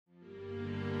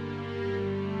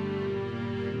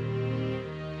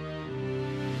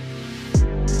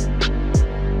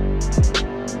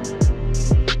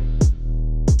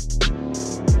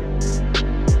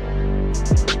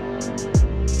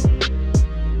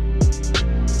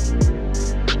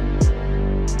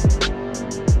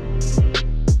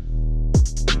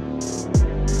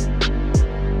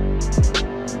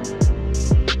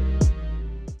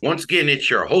Once again, it's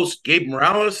your host, Gabe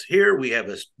Morales. Here we have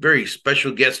a very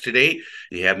special guest today.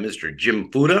 We have Mr.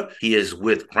 Jim Fuda. He is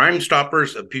with Crime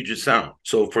Stoppers of Puget Sound.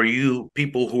 So for you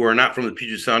people who are not from the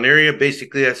Puget Sound area,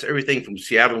 basically that's everything from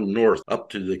Seattle north up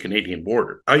to the Canadian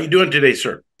border. How are you doing today,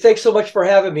 sir? Thanks so much for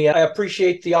having me. I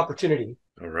appreciate the opportunity.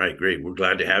 All right, great. We're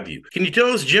glad to have you. Can you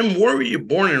tell us, Jim, where were you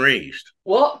born and raised?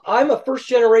 Well, I'm a first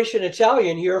generation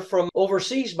Italian here from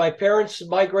overseas. My parents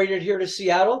migrated here to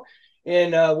Seattle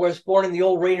and was born in the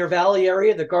old Rainier Valley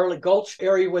area, the Garlic Gulch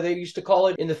area where they used to call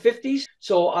it in the 50s.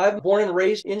 So I'm born and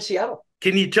raised in Seattle.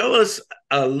 Can you tell us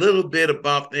a little bit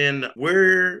about then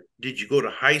where did you go to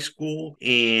high school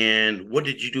and what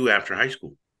did you do after high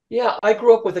school? Yeah, I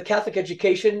grew up with a Catholic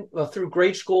education through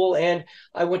grade school, and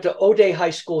I went to O'Day High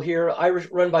School here,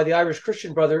 run by the Irish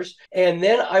Christian Brothers. And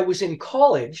then I was in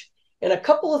college, and a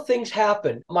couple of things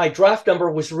happened. My draft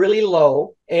number was really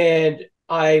low, and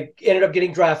I ended up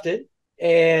getting drafted.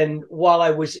 And while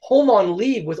I was home on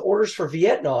leave with orders for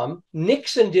Vietnam,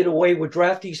 Nixon did away with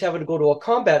draftees having to go to a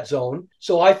combat zone.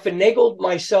 So I finagled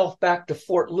myself back to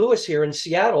Fort Lewis here in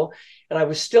Seattle, and I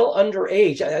was still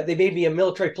underage. They made me a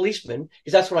military policeman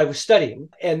because that's what I was studying.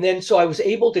 And then so I was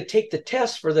able to take the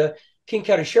test for the King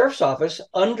County Sheriff's Office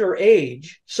underage.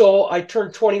 So I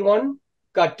turned 21,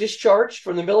 got discharged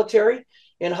from the military,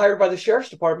 and hired by the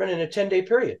Sheriff's Department in a 10-day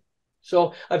period.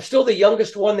 So I'm still the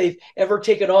youngest one they've ever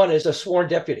taken on as a sworn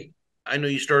deputy. I know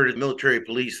you started military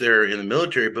police there in the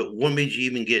military, but what made you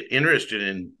even get interested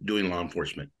in doing law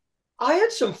enforcement? I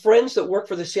had some friends that worked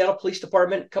for the Seattle Police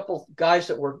Department, a couple of guys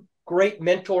that were great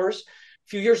mentors, a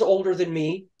few years older than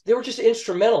me. They were just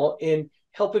instrumental in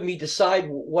helping me decide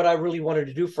what I really wanted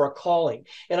to do for a calling.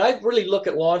 And I really look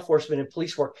at law enforcement and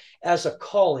police work as a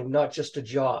calling, not just a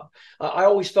job. I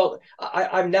always felt,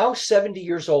 I'm now 70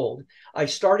 years old. I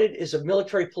started as a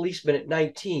military policeman at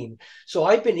 19. So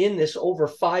I've been in this over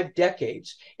 5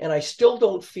 decades, and I still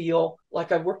don't feel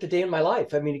like I've worked a day in my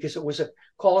life. I mean, because it was a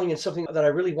calling and something that I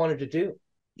really wanted to do.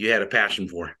 You had a passion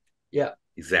for. Yeah.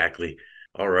 Exactly.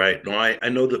 All right. No, I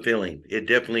know the feeling. It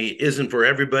definitely isn't for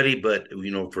everybody, but,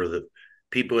 for the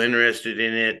people interested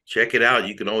in it, check it out.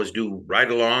 You can always do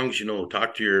ride-alongs,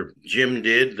 talk to your Jim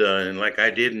did, and like I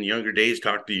did in younger days,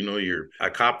 talk to, a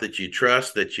cop that you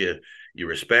trust, that you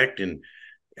respect, and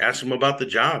ask them about the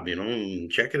job, and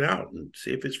check it out and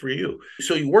see if it's for you.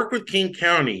 So you work with King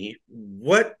County.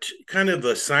 What kind of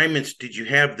assignments did you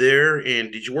have there,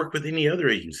 and did you work with any other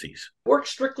agencies? Worked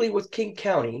strictly with King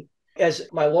County as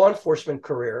my law enforcement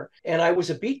career. And I was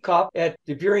a beat cop at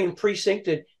the Burien precinct.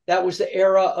 That was the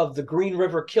era of the Green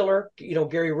River Killer.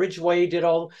 Gary Ridgway did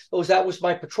all those. That was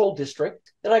my patrol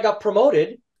district. Then I got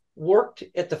promoted, worked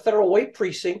at the Federal Way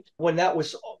precinct when that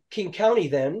was King County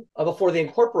then, before they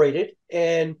incorporated.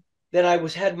 And then I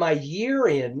had my year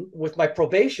in with my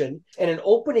probation, and an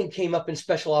opening came up in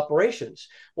special operations.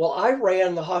 Well, I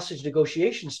ran the hostage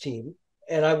negotiations team,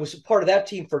 and I was a part of that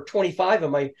team for 25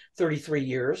 of my 33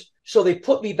 years. So they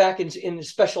put me back in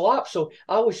special ops. So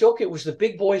I always joke it was the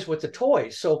big boys with the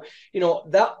toys. So,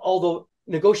 that although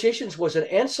negotiations was an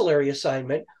ancillary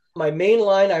assignment, my main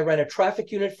line, I ran a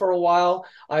traffic unit for a while.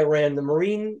 I ran the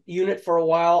Marine unit for a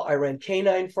while. I ran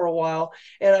Canine for a while.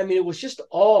 And I mean, it was just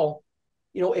all,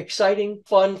 exciting,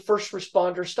 fun, first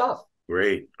responder stuff.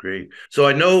 Great. So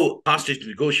I know hostage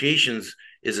negotiations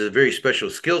is a very special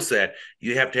skill set.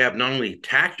 You have to have not only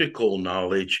tactical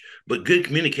knowledge, but good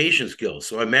communication skills.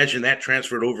 So I imagine that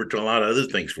transferred over to a lot of other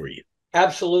things for you.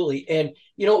 Absolutely. And,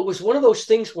 it was one of those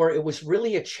things where it was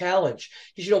really a challenge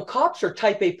because, cops are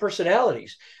type A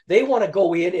personalities. They want to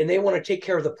go in and they want to take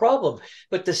care of the problem.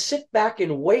 But to sit back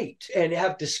and wait and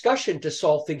have discussion to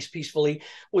solve things peacefully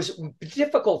was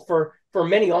difficult for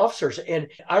many officers. And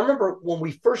I remember when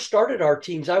we first started our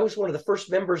teams, I was one of the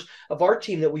first members of our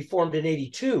team that we formed in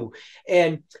 82.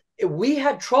 And we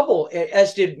had trouble,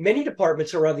 as did many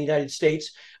departments around the United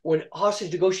States, when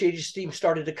hostage negotiations teams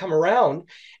started to come around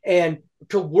and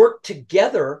to work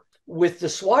together with the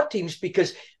SWAT teams,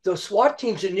 because the SWAT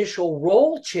team's initial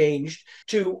role changed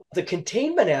to the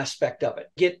containment aspect of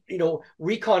it. Get,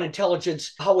 recon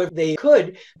intelligence however they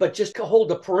could, but just hold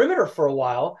the perimeter for a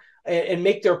while and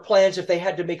make their plans if they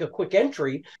had to make a quick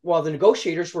entry while the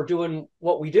negotiators were doing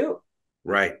what we do.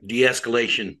 Right.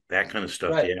 De-escalation, that kind of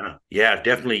stuff. Right. Yeah,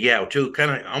 definitely. Yeah.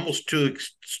 Almost two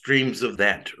extremes of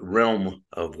that realm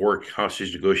of work,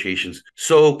 hostage negotiations.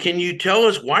 So can you tell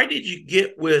us, why did you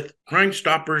get with Crime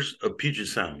Stoppers of Puget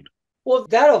Sound? Well,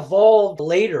 that evolved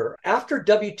later. After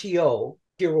WTO,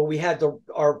 here where we had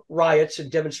our riots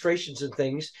and demonstrations and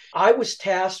things, I was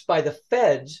tasked by the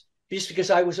feds, just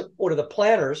because I was one of the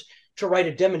planners, to write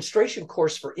a demonstration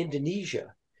course for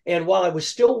Indonesia. And while I was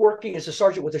still working as a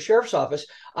sergeant with the sheriff's office,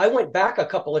 I went back a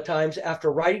couple of times after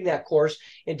writing that course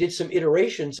and did some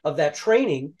iterations of that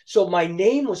training. So my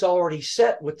name was already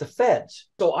set with the feds.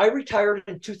 So I retired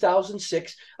in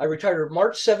 2006. I retired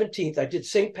March 17th. I did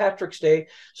St. Patrick's Day,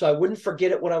 so I wouldn't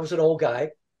forget it when I was an old guy.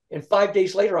 And 5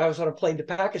 days later, I was on a plane to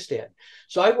Pakistan.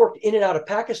 So I worked in and out of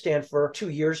Pakistan for 2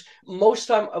 years. Most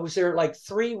time I was there like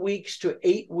 3 weeks to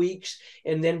 8 weeks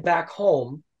and then back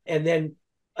home. And then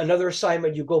another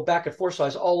assignment, you go back and forth. So I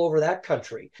was all over that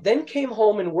country. Then came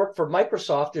home and worked for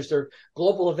Microsoft as their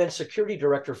global event security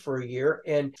director for a year.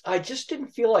 And I just didn't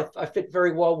feel like I fit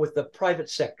very well with the private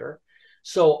sector.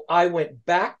 So I went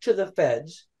back to the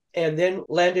feds and then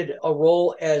landed a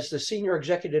role as the senior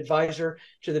executive advisor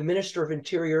to the Minister of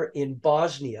Interior in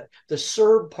Bosnia, the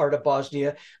Serb part of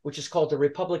Bosnia, which is called the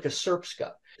Republic of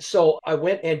Srpska. So I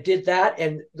went and did that.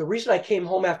 And the reason I came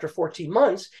home after 14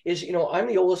 months is, I'm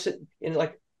the oldest in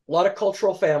like a lot of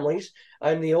cultural families.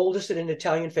 I'm the oldest in an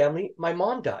Italian family. My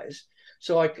mom dies.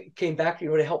 So I came back,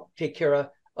 to help take care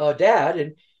of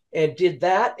dad and did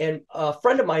that. And a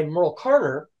friend of mine, Merle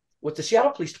Carner, with the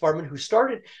Seattle Police Department, who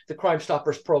started the Crime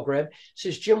Stoppers program,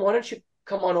 says, Jim, why don't you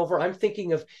come on over? I'm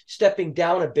thinking of stepping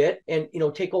down a bit and,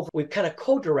 take over. We kind of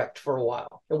co-direct for a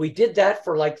while. And we did that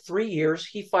for like 3 years.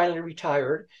 He finally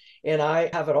retired and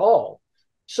I have it all.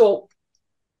 So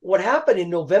what happened in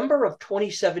November of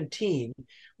 2017,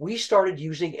 we started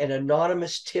using an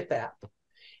anonymous tip app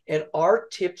and our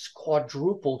tips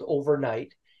quadrupled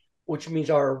overnight, which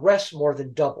means our arrests more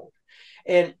than doubled.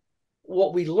 And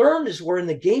what we learned is we're in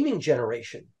the gaming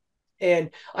generation. And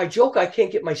I joke I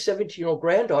can't get my 17-year-old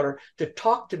granddaughter to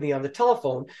talk to me on the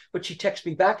telephone, but she texts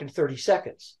me back in 30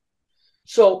 seconds.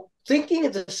 So thinking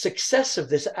of the success of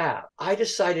this app, I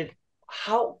decided,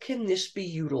 how can this be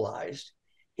utilized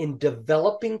in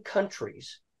developing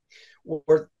countries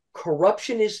where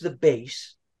corruption is the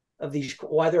base of these,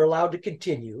 why they're allowed to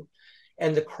continue,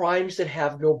 and the crimes that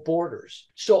have no borders?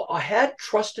 So I had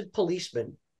trusted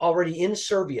policemen already in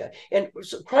Serbia. And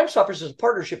so Crime Stoppers is a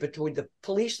partnership between the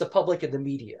police, the public, and the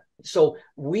media. So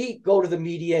we go to the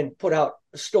media and put out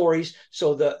stories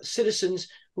so the citizens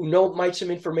who might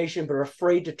some information but are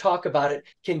afraid to talk about it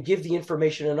can give the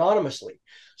information anonymously.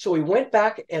 So we went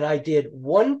back and I did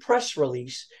one press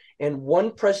release and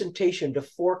one presentation to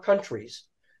 4 countries.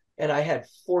 And I had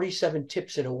 47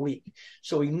 tips in a week.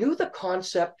 So we knew the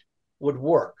concept would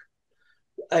work.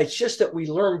 It's just that we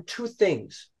learned 2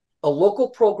 things. A local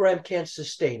program can't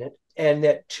sustain it. And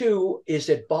that 2 is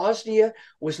that Bosnia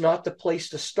was not the place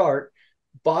to start.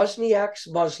 Bosniaks,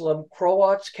 Muslim,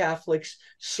 Croats, Catholics,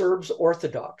 Serbs,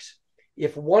 Orthodox.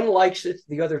 If one likes it,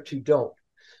 the other 2 don't.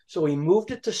 So we moved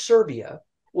it to Serbia,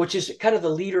 which is kind of the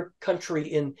leader country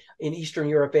in Eastern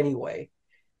Europe anyway.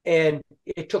 And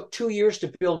it took 2 years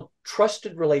to build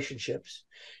trusted relationships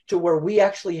to where we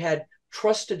actually had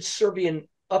trusted Serbian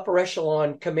upper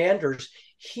echelon commanders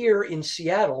here in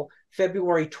Seattle,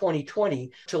 February 2020,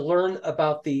 to learn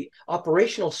about the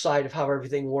operational side of how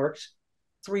everything works.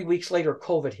 3 weeks later,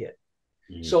 COVID hit.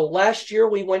 Mm-hmm. So last year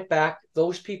we went back.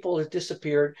 Those people have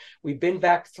disappeared. We've been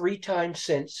back 3 times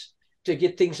since to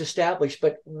get things established.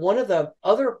 But one of the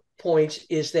other points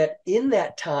is that in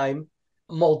that time,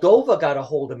 Moldova got a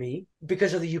hold of me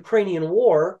because of the Ukrainian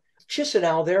war.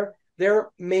 Chisinau, their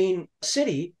main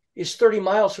city, is 30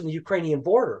 miles from the Ukrainian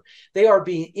border. They are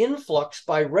being influxed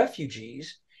by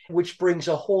refugees, which brings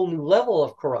a whole new level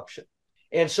of corruption.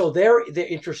 And so they're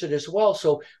interested as well.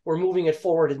 So we're moving it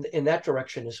forward in that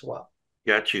direction as well.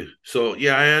 Got you. So,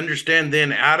 yeah, I understand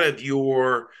then out of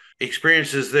your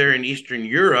experiences there in Eastern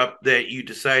Europe that you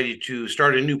decided to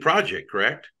start a new project,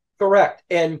 correct? Correct.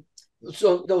 And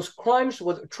so those crimes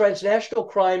with transnational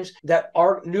crimes that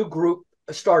our new group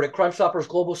started, Crime Stoppers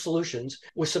Global Solutions,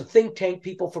 with some think tank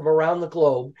people from around the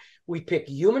globe. We pick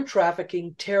human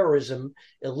trafficking, terrorism,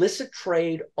 illicit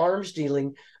trade, arms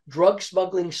dealing, drug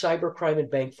smuggling, cybercrime, and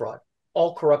bank fraud,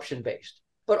 all corruption based.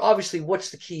 But obviously,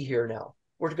 what's the key here now?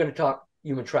 We're going to talk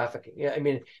human trafficking. Yeah, I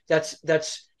mean,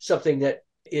 that's something that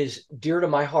is dear to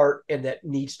my heart and that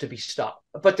needs to be stopped.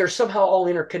 But they're somehow all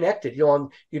interconnected. On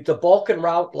the Balkan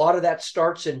route, a lot of that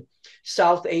starts in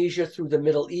South Asia through the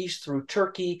Middle East, through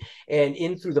Turkey, and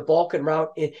in through the Balkan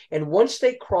route. And once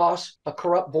they cross a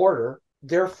corrupt border,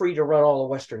 they're free to run all of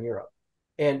Western Europe,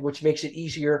 and which makes it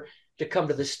easier to come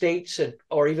to the States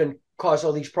or even cause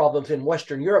all these problems in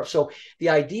Western Europe. So the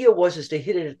idea is to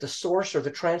hit it at the source or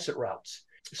the transit routes.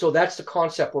 So that's the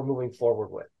concept we're moving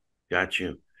forward with. Got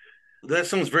you. That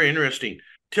sounds very interesting.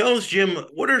 Tell us, Jim,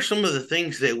 what are some of the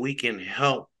things that we can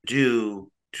help do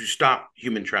to stop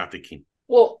human trafficking?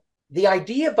 Well, the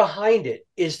idea behind it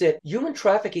is that human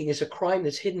trafficking is a crime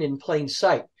that's hidden in plain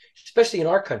sight. especially in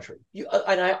our country.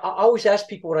 I always ask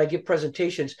people when I give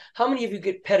presentations, how many of you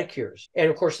get pedicures? And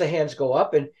of course, the hands go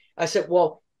up. And I said,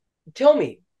 well, tell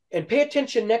me, and pay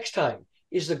attention next time.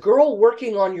 Is the girl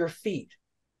working on your feet?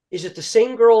 Is it the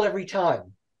same girl every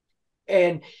time?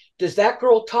 And does that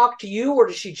girl talk to you, or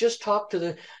does she just talk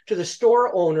to the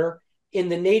store owner in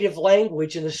the native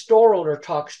language, and the store owner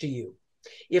talks to you?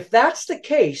 If that's the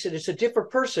case, and it's a different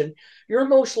person, you're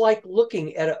most like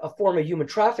looking at a form of human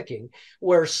trafficking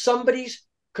where somebody's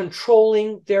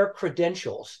controlling their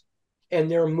credentials and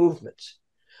their movements.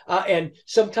 And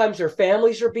sometimes their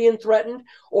families are being threatened,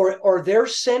 or they're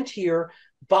sent here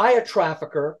by a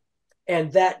trafficker,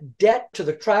 and that debt to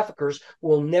the traffickers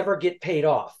will never get paid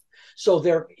off. So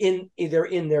they're in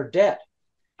their debt.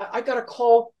 I got a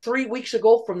call 3 weeks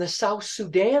ago from the South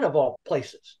Sudan, of all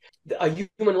places, a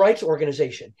human rights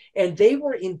organization, and they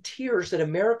were in tears that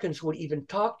Americans would even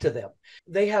talk to them.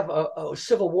 They have a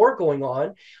civil war going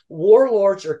on.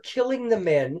 Warlords are killing the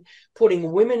men,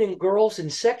 putting women and girls in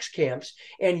sex camps,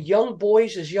 and young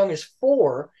boys as young as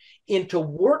 4 into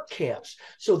work camps.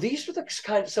 So these are the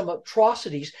kind of some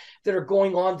atrocities that are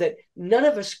going on that none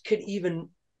of us could even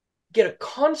get a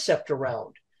concept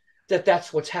around.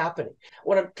 That's what's happening.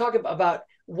 What I'm talking about,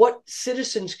 what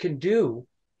citizens can do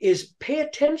is pay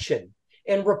attention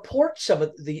and report some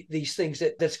of these things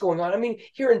that's going on. I mean,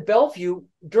 here in Bellevue,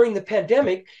 during the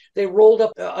pandemic, they rolled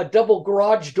up a double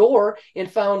garage door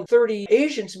and found 30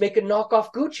 Asians making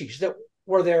knockoff Gucci's that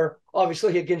were there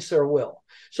obviously against their will.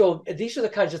 So these are the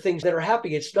kinds of things that are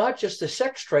happening. It's not just the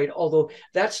sex trade, although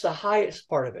that's the highest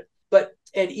part of it.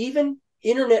 And even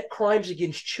internet crimes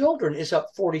against children is up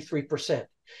 43%.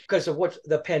 Because of what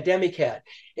the pandemic had.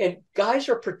 And guys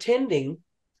are pretending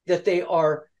that they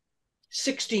are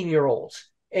 16-year-olds,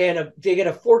 and they get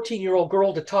a 14-year-old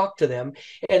girl to talk to them,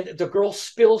 and the girl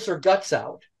spills her guts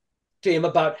out to him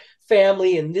about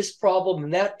family and this problem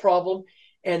and that problem.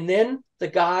 And then the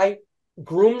guy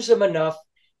grooms them enough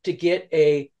to get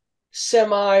a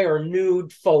semi or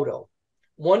nude photo.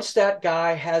 Once that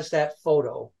guy has that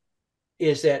photo,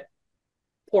 is that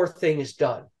poor thing is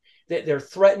done. They're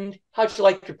threatened. How'd you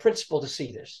like your principal to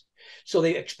see this? So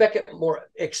they expect more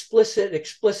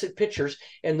explicit pictures,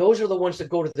 and those are the ones that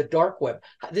go to the dark web.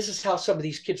 This is how some of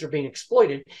these kids are being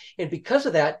exploited, and because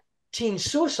of that, teen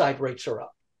suicide rates are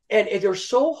up. And they're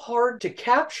so hard to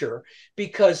capture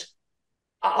because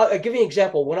I'll give you an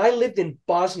example. When I lived in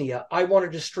Bosnia, I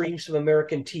wanted to stream some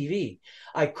American TV.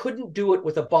 I couldn't do it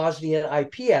with a Bosnian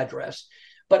IP address,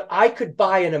 but I could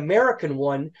buy an American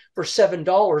one for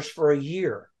 $7 for a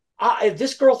year. If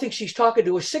this girl thinks she's talking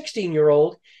to a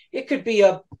 16-year-old, it could be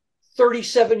a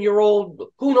 37-year-old,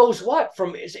 who knows what,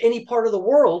 from any part of the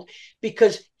world,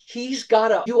 because he's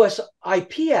got a U.S.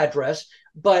 IP address.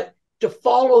 But to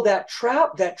follow that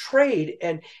trade,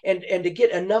 and to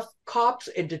get enough cops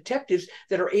and detectives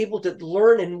that are able to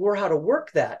learn and learn how to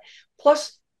work that.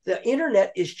 Plus, the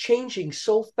internet is changing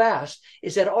so fast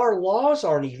is that our laws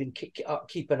aren't even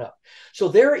keeping up. So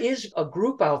there is a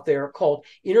group out there called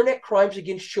Internet Crimes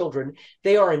Against Children.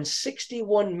 They are in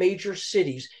 61 major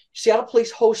cities. Seattle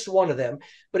Police hosts one of them,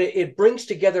 but it brings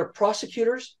together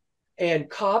prosecutors and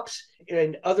cops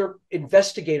and other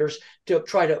investigators to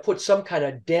try to put some kind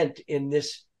of dent in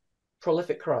this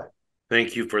prolific crime.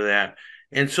 Thank you for that.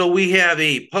 And so we have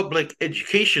a public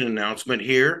education announcement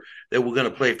here that we're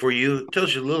going to play for you. It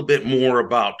tells you a little bit more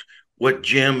about what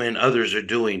Jim and others are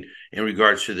doing in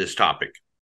regards to this topic.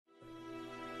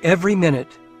 Every minute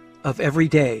of every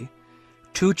day,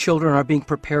 2 children are being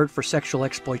prepared for sexual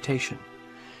exploitation.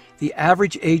 The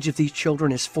average age of these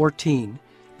children is 14,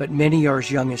 but many are as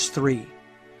young as 3.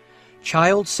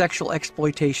 Child sexual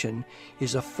exploitation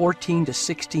is a $14 to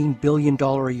 $16 billion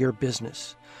a year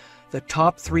business. The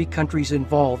top 3 countries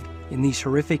involved in these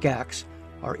horrific acts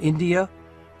are India,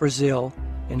 Brazil,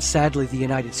 and sadly the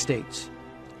United States.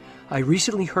 I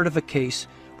recently heard of a case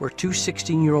where 2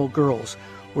 16-year-old girls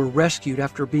were rescued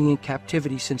after being in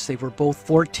captivity since they were both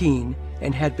 14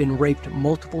 and had been raped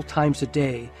multiple times a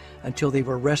day until they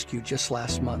were rescued just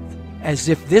last month. As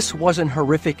if this wasn't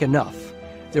horrific enough,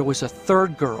 there was a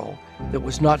 3rd girl that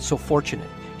was not so fortunate.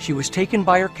 She was taken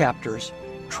by her captors,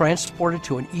 transported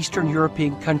to an Eastern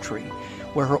European country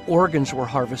where her organs were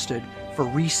harvested for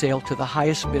resale to the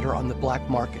highest bidder on the black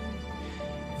market.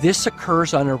 This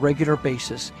occurs on a regular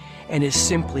basis and is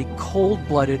simply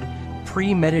cold-blooded,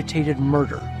 premeditated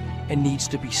murder and needs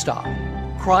to be stopped.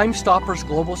 Crime Stoppers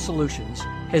Global Solutions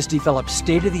has developed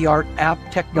state-of-the-art app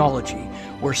technology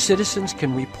where citizens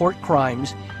can report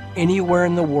crimes anywhere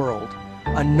in the world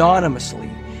anonymously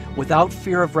without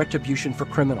fear of retribution for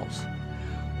criminals.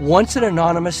 Once an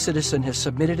anonymous citizen has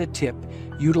submitted a tip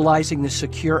utilizing the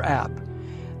secure app,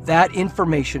 That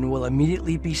information will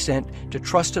immediately be sent to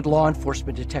trusted law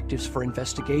enforcement detectives for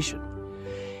investigation.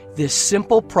 This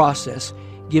simple process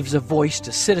gives a voice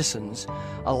to citizens,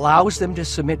 allows them to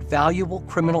submit valuable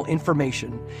criminal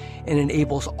information, and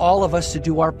enables all of us to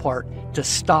do our part to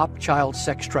stop child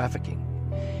sex trafficking.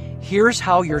 Here's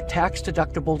how your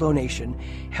tax-deductible donation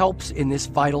helps in this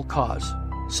vital cause.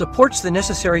 Supports the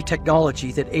necessary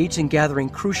technology that aids in gathering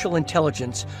crucial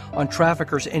intelligence on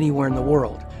traffickers anywhere in the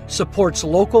world. Supports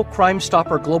local Crime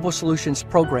Stopper Global Solutions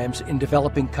programs in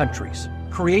developing countries.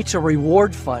 Creates a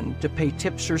reward fund to pay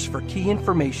tipsters for key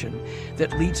information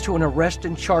that leads to an arrest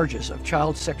and charges of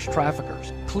child sex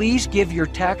traffickers. Please give your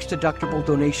tax-deductible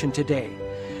donation today.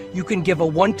 You can give a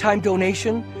one-time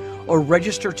donation or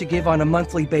register to give on a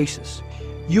monthly basis.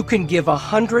 You can give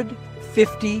 $100,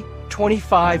 $50,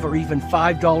 $25, or even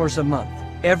 $5 a month.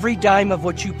 Every dime of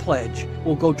what you pledge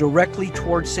will go directly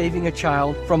towards saving a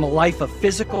child from a life of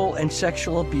physical and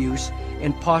sexual abuse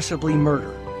and possibly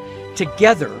murder.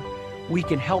 Together, we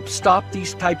can help stop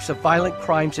these types of violent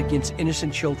crimes against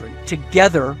innocent children.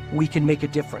 Together, we can make a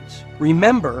difference.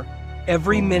 Remember,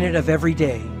 every minute of every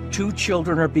day, 2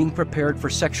 children are being prepared for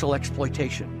sexual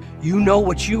exploitation. You know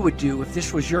what you would do if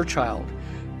this was your child.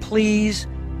 Please,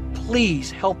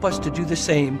 please help us to do the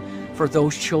same for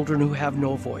those children who have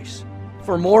no voice.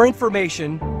 For more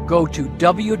information, go to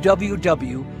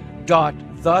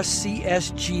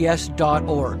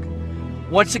www.thecsgs.org.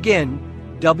 Once again,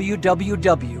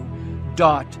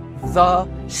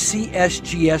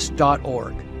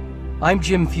 www.thecsgs.org. I'm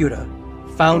Jim Fuda,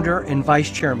 founder and vice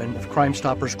chairman of Crime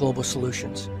Stoppers Global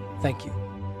Solutions. Thank you.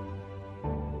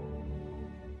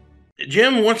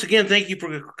 Jim, once again, thank you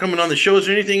for coming on the show. Is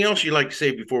there anything else you'd like to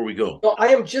say before we go? Well, I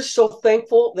am just so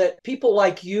thankful that people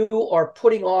like you are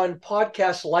putting on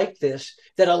podcasts like this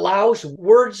that allows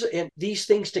words and these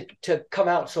things to come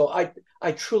out. So I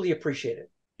truly appreciate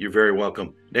it. You're very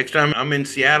welcome. Next time I'm in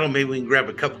Seattle, maybe we can grab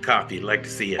a cup of coffee. I'd like to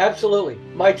see you. Absolutely.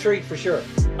 My treat for sure.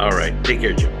 All right. Take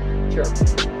care, Jim. Sure.